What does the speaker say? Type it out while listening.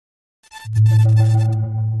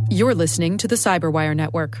You're listening to the Cyberwire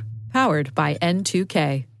Network, powered by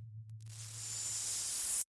N2K.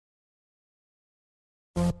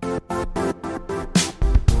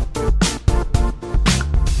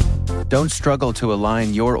 Don't struggle to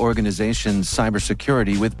align your organization's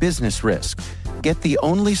cybersecurity with business risk. Get the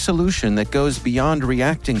only solution that goes beyond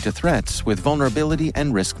reacting to threats with vulnerability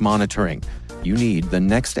and risk monitoring. You need the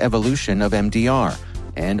next evolution of MDR,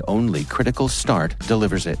 and only Critical Start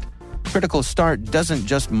delivers it. Critical Start doesn't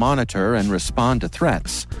just monitor and respond to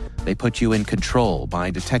threats. They put you in control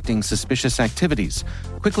by detecting suspicious activities,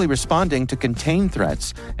 quickly responding to contain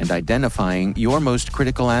threats, and identifying your most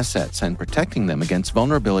critical assets and protecting them against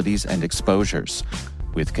vulnerabilities and exposures.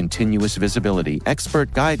 With continuous visibility,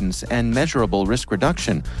 expert guidance, and measurable risk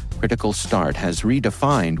reduction, Critical Start has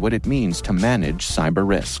redefined what it means to manage cyber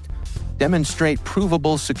risk. Demonstrate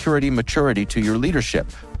provable security maturity to your leadership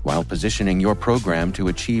while positioning your program to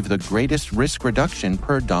achieve the greatest risk reduction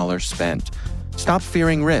per dollar spent. Stop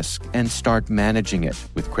fearing risk and start managing it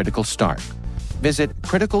with Critical Start. Visit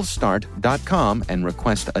criticalstart.com and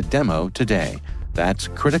request a demo today. That's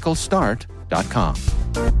criticalstart.com.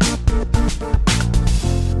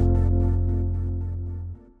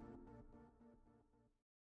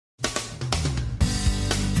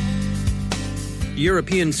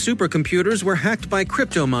 European supercomputers were hacked by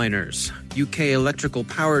cryptominers. UK electrical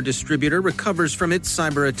power distributor recovers from its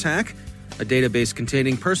cyber attack. A database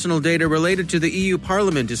containing personal data related to the EU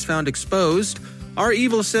Parliament is found exposed.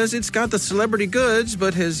 REvil says it's got the celebrity goods,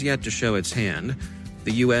 but has yet to show its hand.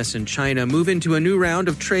 The US and China move into a new round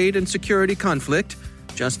of trade and security conflict.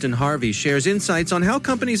 Justin Harvey shares insights on how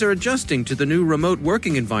companies are adjusting to the new remote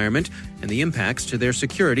working environment and the impacts to their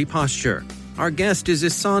security posture. Our guest is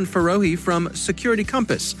Ihsan Farohi from Security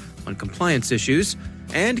Compass on compliance issues,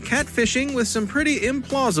 and catfishing with some pretty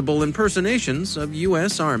implausible impersonations of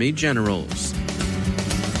U.S. Army generals.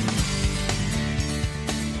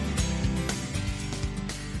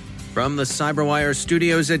 From the Cyberwire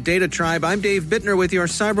studios at Data Tribe, I'm Dave Bittner with your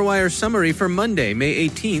Cyberwire summary for Monday, May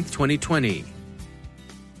 18th, 2020.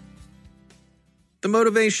 The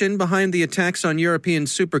motivation behind the attacks on European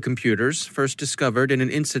supercomputers, first discovered in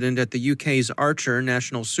an incident at the UK's Archer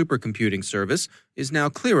National Supercomputing Service, is now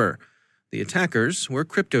clearer. The attackers were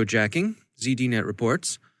cryptojacking, ZDNet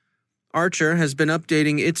reports. Archer has been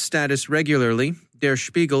updating its status regularly. Der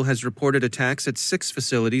Spiegel has reported attacks at 6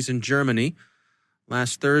 facilities in Germany.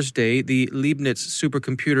 Last Thursday, the Leibniz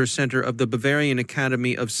Supercomputer Center of the Bavarian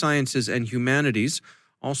Academy of Sciences and Humanities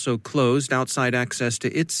also closed outside access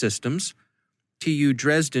to its systems. TU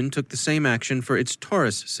Dresden took the same action for its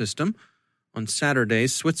Taurus system. On Saturday,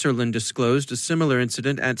 Switzerland disclosed a similar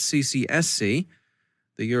incident at CCSC.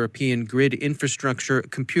 The European Grid Infrastructure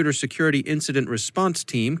Computer Security Incident Response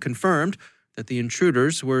Team confirmed that the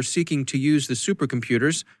intruders were seeking to use the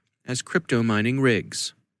supercomputers as crypto-mining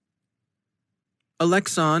rigs.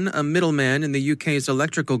 Alexon, a middleman in the UK's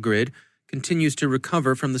electrical grid, continues to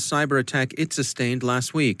recover from the cyber attack it sustained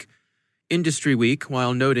last week. Industry Week,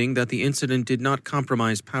 while noting that the incident did not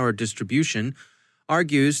compromise power distribution,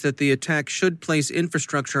 argues that the attack should place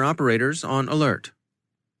infrastructure operators on alert.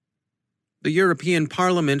 The European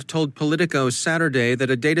Parliament told Politico Saturday that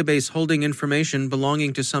a database holding information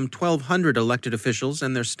belonging to some 1,200 elected officials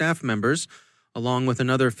and their staff members, along with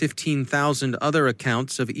another 15,000 other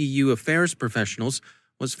accounts of EU affairs professionals,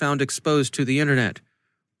 was found exposed to the Internet.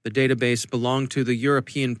 The database belonged to the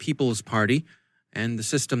European People's Party, and the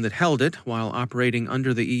system that held it, while operating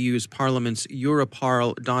under the EU's Parliament's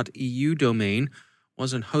europarl.eu domain,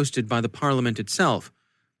 wasn't hosted by the Parliament itself.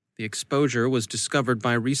 The exposure was discovered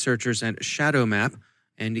by researchers at ShadowMap,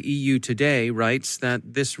 and EU Today writes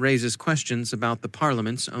that this raises questions about the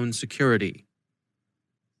Parliament's own security.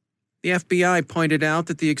 The FBI pointed out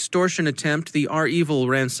that the extortion attempt the REvil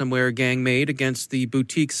ransomware gang made against the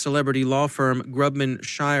boutique celebrity law firm Grubman,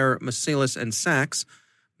 Shire, Masalis & Sachs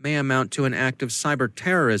may amount to an act of cyber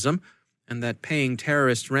terrorism, and that paying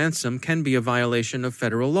terrorist ransom can be a violation of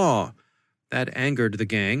federal law. That angered the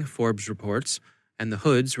gang, Forbes reports, and the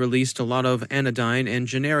Hoods released a lot of anodyne and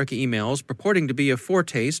generic emails purporting to be a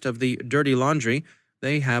foretaste of the dirty laundry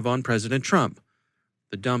they have on President Trump.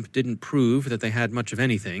 The dump didn't prove that they had much of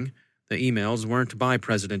anything. The emails weren't by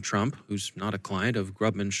President Trump, who's not a client of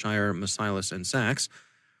Grubman, Shire, Masalis & Sachs,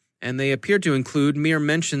 and they appeared to include mere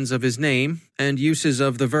mentions of his name and uses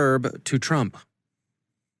of the verb to trump.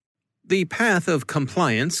 The path of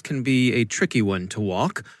compliance can be a tricky one to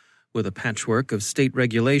walk, with a patchwork of state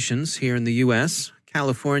regulations here in the U.S.,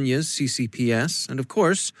 California's CCPS, and of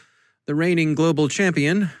course, the reigning global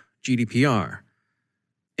champion, GDPR.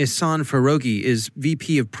 Ihsan Farogi is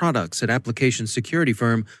VP of Products at application security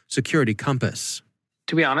firm Security Compass.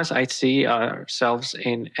 To be honest, I see ourselves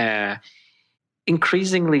in an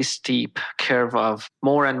increasingly steep curve of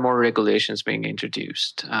more and more regulations being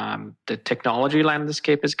introduced. The technology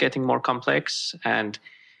landscape is getting more complex, and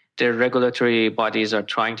the regulatory bodies are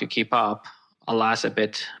trying to keep up, alas, a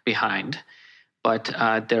bit behind. But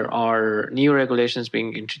there are new regulations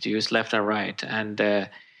being introduced left and right, and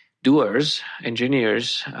doers,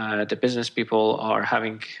 engineers, the business people are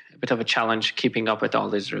having a bit of a challenge keeping up with all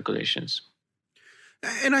these regulations.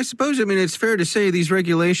 And I suppose, it's fair to say these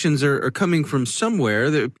regulations are coming from somewhere.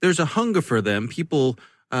 There's a hunger for them. People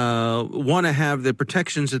want to have the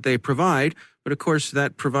protections that they provide, but of course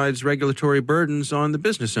that provides regulatory burdens on the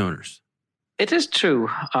business owners. It is true.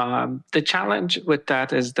 The challenge with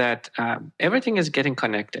that is that everything is getting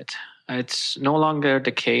connected. It's no longer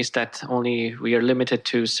the case that only we are limited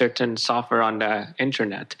to certain software on the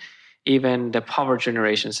internet. Even the power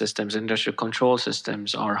generation systems, industrial control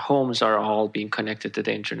systems, our homes are all being connected to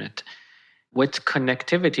the internet. With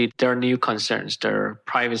connectivity, there are new concerns. There are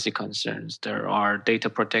privacy concerns. There are data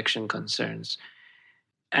protection concerns.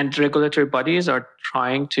 And regulatory bodies are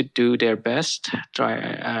trying to do their best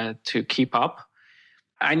to keep up.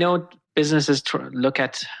 I know businesses look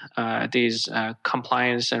at these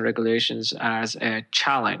compliance and regulations as a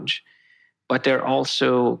challenge, but they're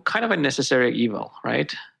also kind of a necessary evil,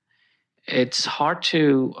 right? It's hard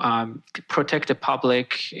to protect the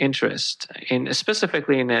public interest,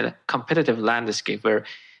 specifically in a competitive landscape where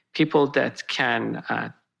people that can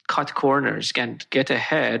cut corners, can get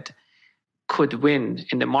ahead, could win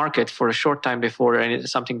in the market for a short time before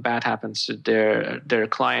something bad happens to their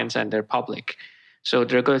clients and their public. So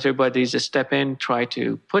the regulatory bodies step in, try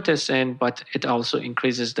to put this in, but it also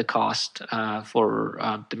increases the cost for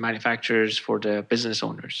the manufacturers, for the business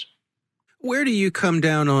owners. Where do you come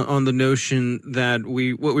down on the notion that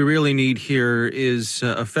what we really need here is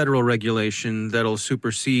a federal regulation that'll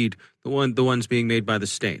supersede the ones being made by the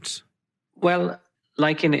states? Well,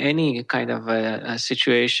 like in any kind of a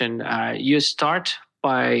situation, you start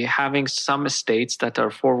by having some states that are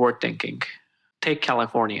forward-thinking. Take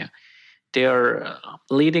California. They're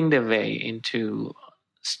leading the way into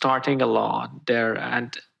starting a law there,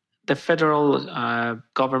 and the federal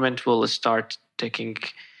government will start taking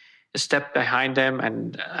a step behind them,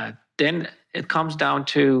 and then it comes down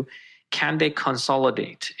to, can they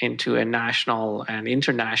consolidate into a national and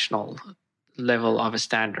international level of a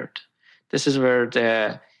standard? This is where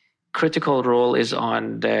the critical role is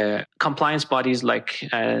on the compliance bodies like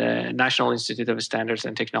National Institute of Standards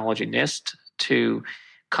and Technology, NIST, to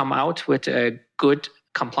come out with a good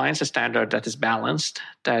compliance standard that is balanced,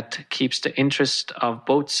 that keeps the interest of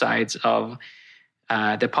both sides of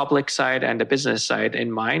the public side and the business side in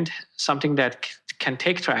mind, something that can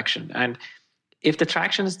take traction. And if the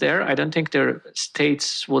traction is there, I don't think their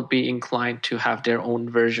states would be inclined to have their own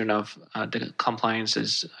version of the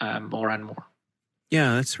compliances more and more.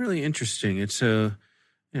 Yeah, that's really interesting. It's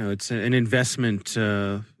it's an investment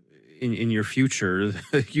in your future.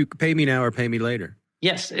 You pay me now or pay me later.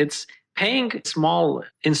 Yes, it's paying small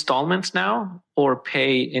installments now or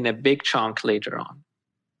pay in a big chunk later on.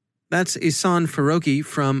 That's Ihsan Farogi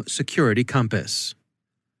from Security Compass.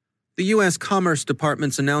 The U.S. Commerce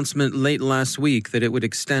Department's announcement late last week that it would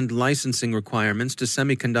extend licensing requirements to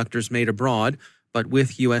semiconductors made abroad, but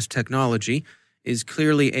with U.S. technology, is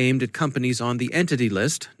clearly aimed at companies on the Entity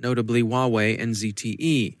List, notably Huawei and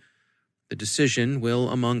ZTE. The decision will,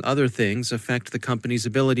 among other things, affect the company's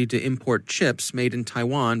ability to import chips made in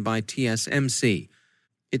Taiwan by TSMC.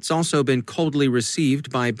 It's also been coldly received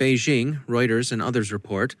by Beijing, Reuters and others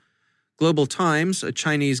report. Global Times, a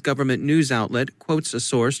Chinese government news outlet, quotes a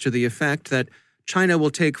source to the effect that China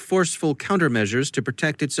will take forceful countermeasures to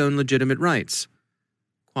protect its own legitimate rights.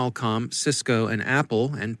 Qualcomm, Cisco, and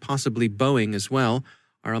Apple, and possibly Boeing as well,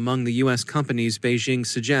 are among the U.S. companies Beijing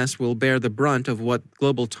suggests will bear the brunt of what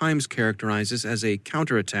Global Times characterizes as a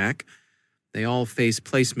counterattack. They all face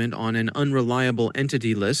placement on an unreliable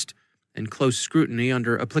entity list and close scrutiny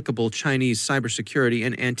under applicable Chinese cybersecurity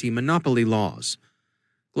and anti-monopoly laws.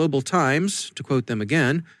 Global Times, to quote them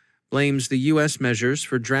again, blames the U.S. measures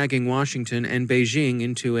for dragging Washington and Beijing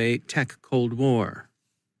into a tech Cold War.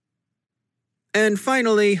 And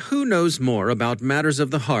finally, who knows more about matters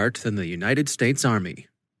of the heart than the United States Army?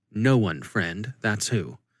 No one, friend, that's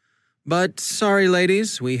who. But sorry,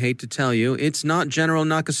 ladies, we hate to tell you, it's not General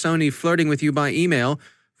Nakasone flirting with you by email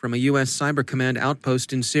from a U.S. Cyber Command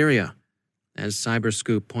outpost in Syria. As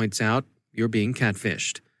Cyberscoop points out, you're being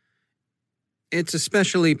catfished. It's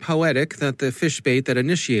especially poetic that the fishbait that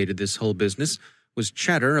initiated this whole business was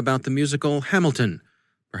chatter about the musical Hamilton.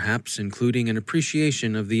 perhaps including an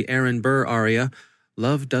appreciation of the Aaron Burr aria,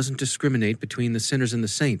 "Love doesn't discriminate between the sinners and the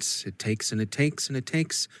saints. It takes and it takes and it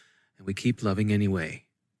takes, and we keep loving anyway."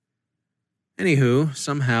 Anywho,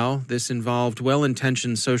 somehow this involved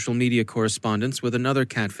well-intentioned social media correspondence with another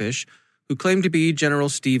catfish who claimed to be General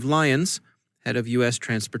Steve Lyons, head of U.S.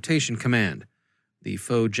 Transportation Command. The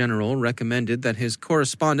faux general recommended that his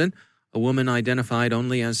correspondent, a woman identified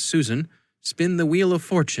only as Susan, spin the wheel of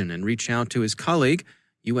fortune and reach out to his colleague,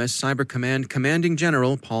 U.S. Cyber Command Commanding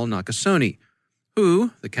General Paul Nakasone,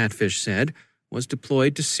 who, the catfish said, was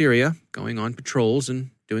deployed to Syria, going on patrols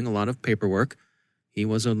and doing a lot of paperwork. He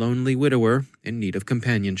was a lonely widower in need of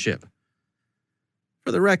companionship.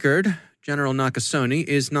 For the record, General Nakasone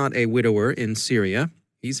is not a widower in Syria.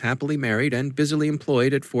 He's happily married and busily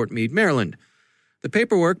employed at Fort Meade, Maryland. The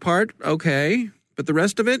paperwork part, okay, but the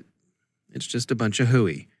rest of it? It's just a bunch of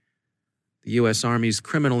hooey. The U.S. Army's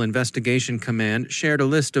Criminal Investigation Command shared a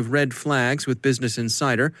list of red flags with Business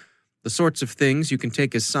Insider, the sorts of things you can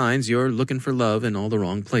take as signs you're looking for love in all the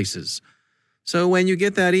wrong places. So when you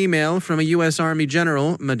get that email from a U.S. Army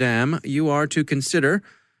general, Madame, you are to consider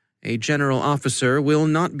a general officer will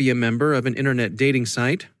not be a member of an internet dating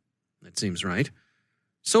site. That seems right.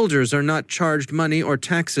 Soldiers are not charged money or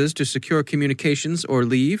taxes to secure communications or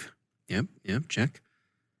leave. Yep, check.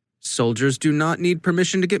 Soldiers do not need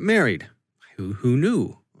permission to get married. Who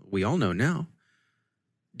knew? We all know now.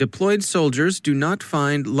 Deployed soldiers do not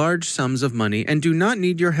find large sums of money and do not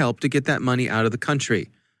need your help to get that money out of the country.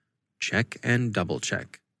 Check and double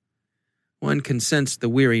check. One can sense the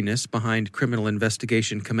weariness behind Criminal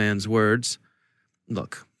Investigation Command's words.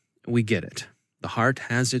 Look, we get it. The heart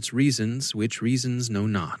has its reasons, which reasons know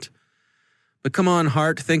not. But come on,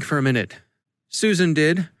 heart, think for a minute. Susan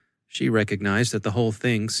did. She recognized that the whole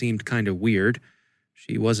thing seemed kind of weird.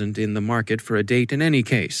 She wasn't in the market for a date in any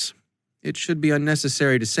case. It should be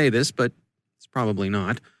unnecessary to say this, but it's probably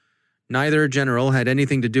not. Neither general had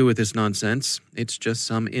anything to do with this nonsense. It's just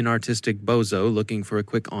some inartistic bozo looking for a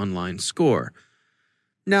quick online score.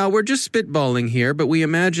 Now, we're just spitballing here, but we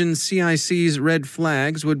imagine CIC's red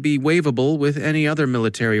flags would be waivable with any other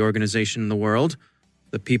military organization in the world.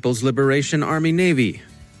 The People's Liberation Army Navy,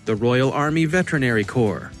 the Royal Army Veterinary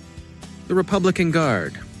Corps, the Republican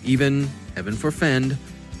Guard, even, heaven forfend,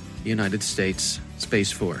 the United States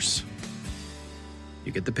Space Force.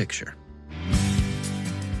 You get the picture.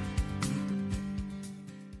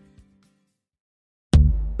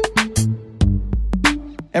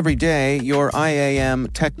 Every day, your IAM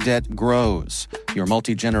tech debt grows. Your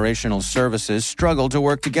multi-generational services struggle to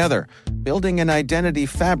work together. Building an identity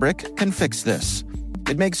fabric can fix this.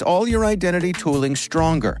 It makes all your identity tooling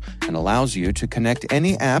stronger and allows you to connect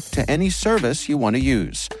any app to any service you want to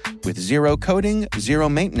use, with zero coding, zero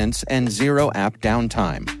maintenance, and zero app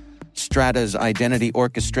downtime. Strata's identity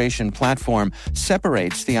orchestration platform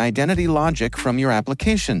separates the identity logic from your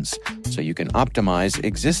applications, so you can optimize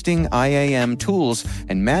existing IAM tools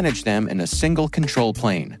and manage them in a single control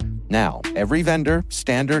plane. Now, every vendor,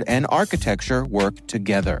 standard, and architecture work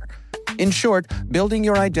together. In short, building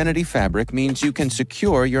your identity fabric means you can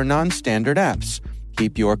secure your non-standard apps,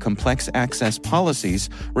 keep your complex access policies,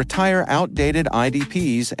 retire outdated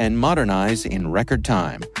IDPs, and modernize in record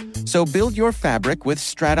time. So build your fabric with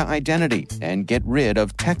Strata Identity and get rid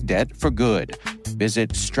of tech debt for good.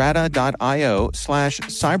 Visit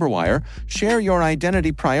strata.io/cyberwire, share your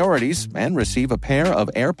identity priorities, and receive a pair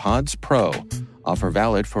of AirPods Pro. Offer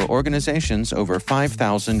valid for organizations over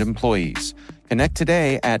 5,000 employees. Connect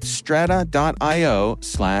today at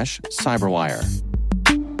strata.io/cyberwire.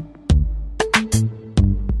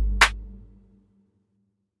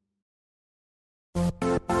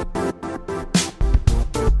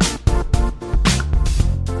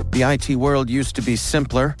 The IT world used to be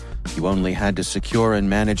simpler. You only had to secure and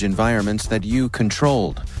manage environments that you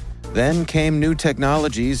controlled. Then came new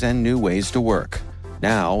technologies and new ways to work.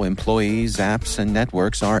 Now, employees, apps, and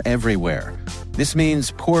networks are everywhere. This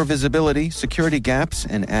means poor visibility, security gaps,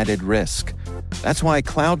 and added risk. That's why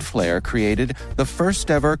Cloudflare created the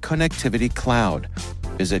first-ever connectivity cloud.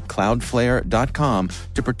 Visit cloudflare.com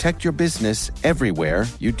to protect your business everywhere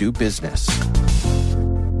you do business.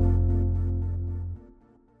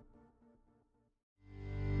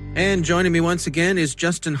 And joining me once again is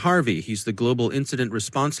Justin Harvey. He's the Global Incident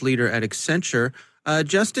Response Leader at Accenture.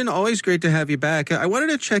 Justin, always great to have you back. I wanted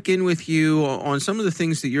to check in with you on some of the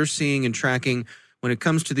things that you're seeing and tracking when it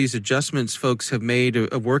comes to these adjustments folks have made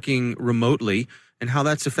of working remotely and how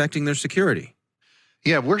that's affecting their security.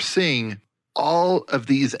 Yeah, we're seeing all of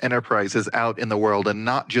these enterprises out in the world, and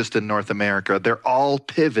not just in North America. They're all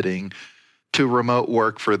pivoting to remote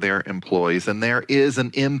work for their employees, and there is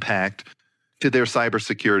an impact to their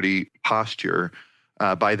cybersecurity posture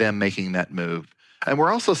by them making that move. And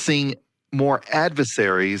we're also seeing more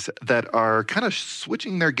adversaries that are kind of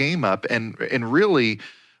switching their game up and really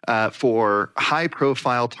for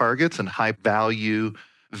high-profile targets and high-value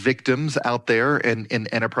victims out there in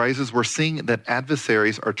enterprises, we're seeing that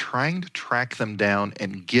adversaries are trying to track them down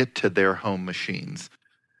and get to their home machines.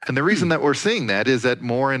 And the reason that we're seeing that is that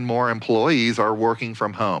more and more employees are working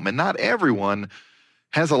from home. And not everyone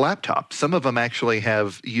has a laptop. Some of them actually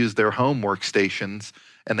have used their home workstations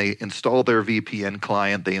and they install their VPN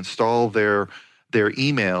client, they install their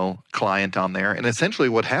email client on there. And essentially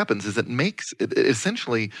what happens is it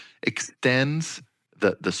essentially extends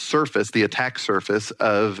the surface, the attack surface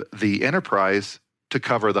of the enterprise to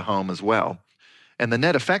cover the home as well. And the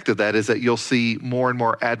net effect of that is that you'll see more and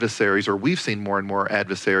more adversaries, or we've seen more and more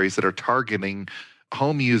adversaries that are targeting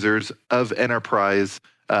home users of enterprise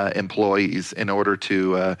employees in order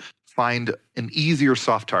to find an easier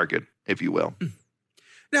soft target, if you will.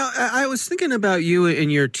 Now, I was thinking about you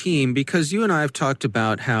and your team because you and I have talked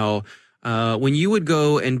about how when you would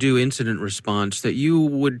go and do incident response, that you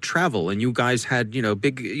would travel, and you guys had,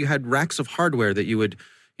 you had racks of hardware that you would,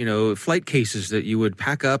 flight cases that you would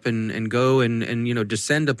pack up and go and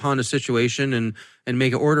descend upon a situation and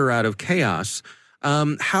make an order out of chaos.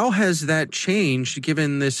 How has that changed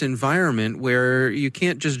given this environment where you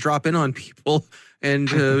can't just drop in on people and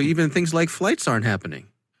even things like flights aren't happening?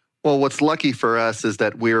 Well, what's lucky for us is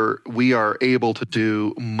that we are able to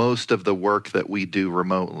do most of the work that we do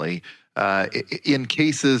remotely. In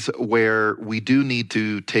cases where we do need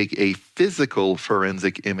to take a physical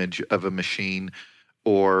forensic image of a machine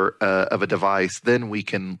or of a device, then we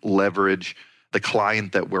can leverage the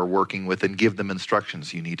client that we're working with and give them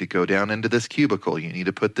instructions. You need to go down into this cubicle. You need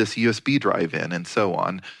to put this USB drive in, and so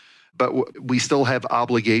on. But we still have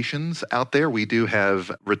obligations out there. We do have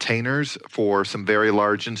retainers for some very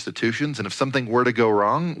large institutions. And if something were to go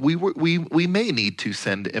wrong, we may need to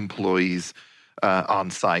send employees on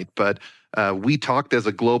site. But we talked as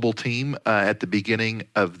a global team at the beginning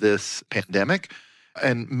of this pandemic,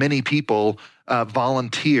 and many people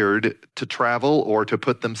volunteered to travel or to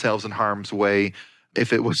put themselves in harm's way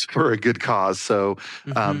if it was for a good cause. So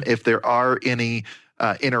if there are any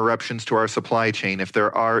interruptions to our supply chain, if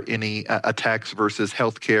there are any attacks versus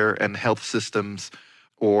healthcare and health systems,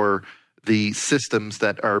 or the systems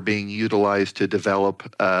that are being utilized to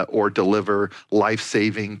develop or deliver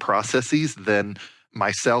life-saving processes, then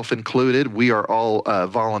myself included, we are all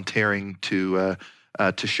volunteering to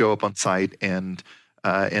show up on site and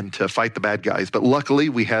to fight the bad guys. But luckily,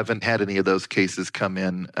 we haven't had any of those cases come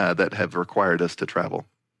in that have required us to travel.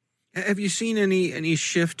 Have you seen any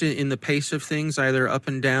shift in the pace of things, either up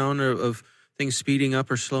and down, or of things speeding up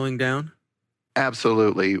or slowing down?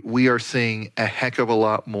 Absolutely. We are seeing a heck of a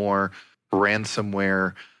lot more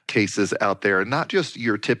ransomware cases out there. Not just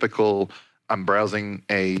your typical, I'm browsing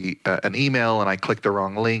an email and I click the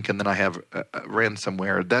wrong link and then I have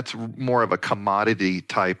ransomware. That's more of a commodity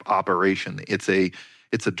type operation. It's a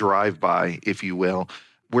drive-by, if you will.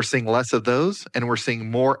 We're seeing less of those, and we're seeing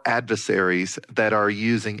more adversaries that are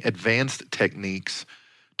using advanced techniques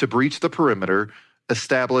to breach the perimeter,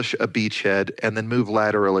 establish a beachhead, and then move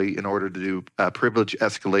laterally in order to do privilege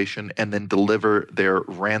escalation, and then deliver their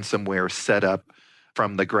ransomware setup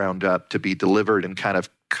from the ground up to be delivered and kind of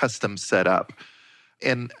custom set up.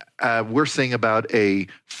 And we're seeing about a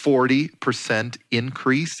 40%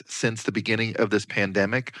 increase since the beginning of this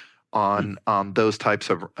pandemic on those types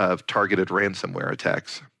of targeted ransomware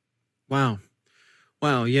attacks. Wow,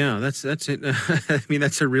 yeah, that's it. I mean,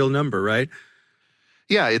 that's a real number, right?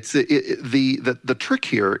 Yeah, the trick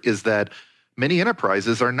here is that many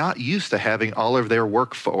enterprises are not used to having all of their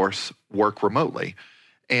workforce work remotely.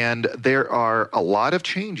 And there are a lot of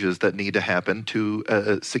changes that need to happen to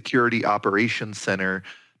a security operations center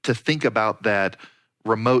to think about that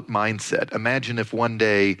remote mindset. Imagine if one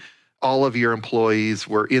day all of your employees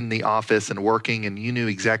were in the office and working and you knew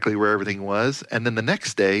exactly where everything was. And then the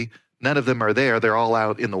next day, none of them are there. They're all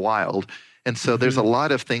out in the wild. And so there's a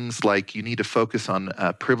lot of things like you need to focus on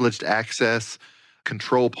privileged access,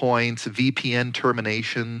 control points, VPN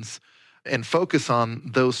terminations, and focus on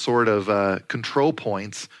those sort of control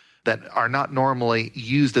points that are not normally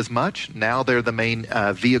used as much. Now they're the main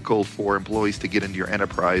vehicle for employees to get into your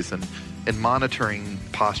enterprise, and monitoring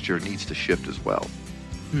posture needs to shift as well.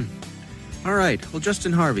 All right. Well,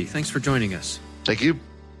 Justin Harvey, thanks for joining us. Thank you.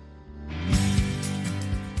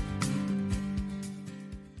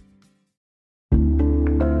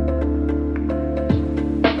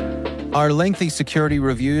 Are lengthy security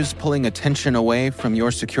reviews pulling attention away from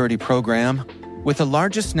your security program? With the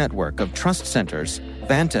largest network of trust centers,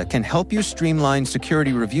 Vanta can help you streamline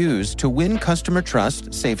security reviews to win customer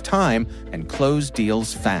trust, save time, and close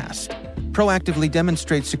deals fast. Proactively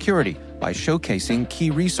demonstrate security by showcasing key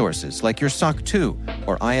resources like your SOC 2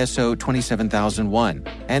 or ISO 27001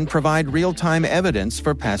 and provide real-time evidence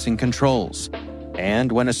for passing controls.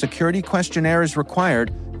 And when a security questionnaire is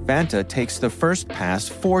required, Vanta takes the first pass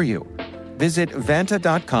for you. Visit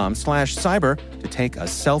vanta.com/cyber to take a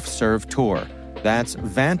self-serve tour. That's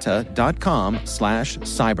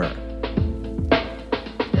vanta.com/cyber.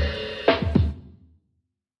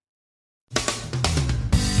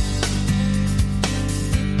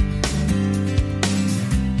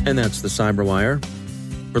 And that's the Cyberwire.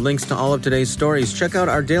 For links to all of today's stories, check out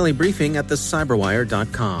our daily briefing at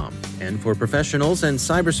thecyberwire.com. And for professionals and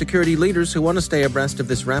cybersecurity leaders who want to stay abreast of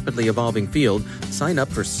this rapidly evolving field, sign up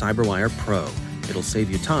for Cyberwire Pro. It'll save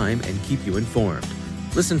you time and keep you informed.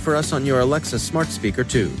 Listen for us on your Alexa smart speaker,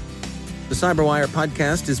 too. The Cyberwire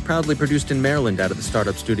podcast is proudly produced in Maryland out of the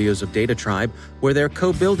startup studios of Data Tribe, where they're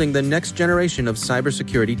co-building the next generation of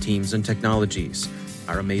cybersecurity teams and technologies.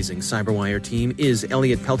 Our amazing Cyberwire team is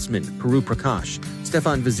Elliot Peltzman, Puru Prakash,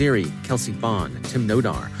 Stefan Vaziri, Kelsey Bond, Tim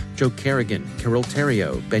Nodar, Joe Kerrigan, Carol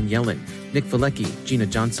Terrio, Ben Yellen, Nick Valecki, Gina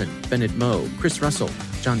Johnson, Bennett Moe, Chris Russell,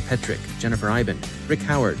 John Petrick, Jennifer Iben, Rick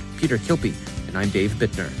Howard, Peter Kilpie, and I'm Dave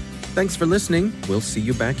Bittner. Thanks for listening. We'll see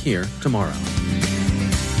you back here tomorrow.